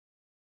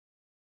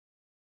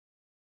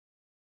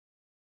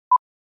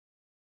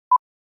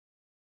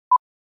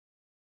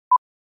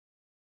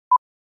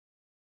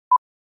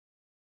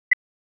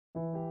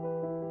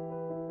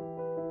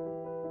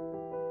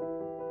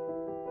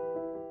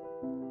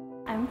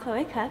I'm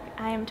Chloe Cook.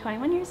 I am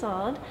 21 years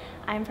old.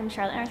 I'm from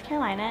Charlotte, North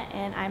Carolina,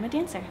 and I'm a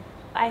dancer.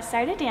 I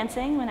started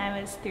dancing when I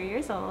was 3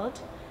 years old,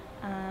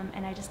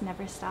 and I just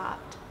never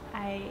stopped.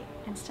 I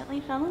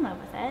instantly fell in love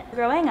with it.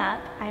 Growing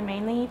up, I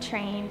mainly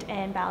trained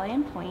in ballet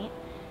and pointe,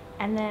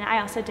 and then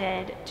I also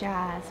did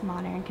jazz,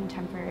 modern,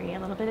 contemporary, a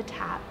little bit of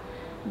tap,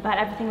 but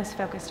everything was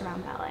focused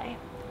around ballet.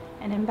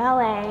 And in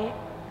ballet,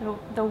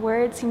 the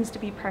word seems to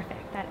be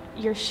perfect, that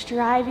you're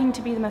striving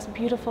to be the most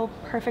beautiful,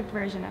 perfect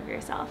version of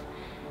yourself.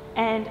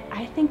 And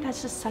I think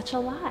that's just such a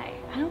lie.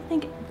 I don't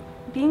think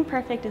being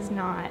perfect is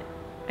not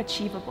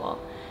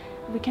achievable.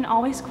 We can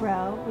always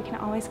grow, we can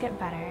always get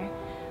better,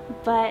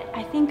 but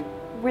I think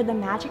where the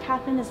magic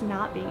happens is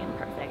not being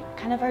imperfect.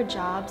 Kind of our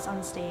jobs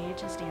on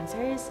stage as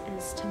dancers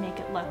is to make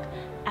it look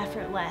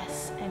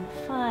effortless and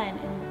fun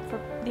and for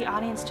the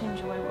audience to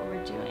enjoy what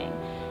we're doing.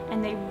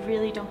 And they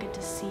really don't get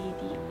to see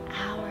the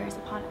hours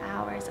upon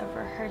hours of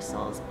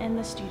rehearsals in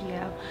the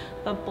studio,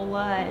 the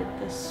blood,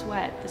 the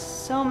sweat, the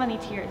so many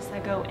tears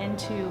that go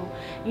into,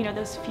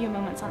 those few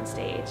moments on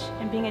stage.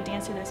 And being a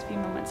dancer, those few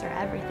moments are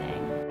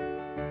everything.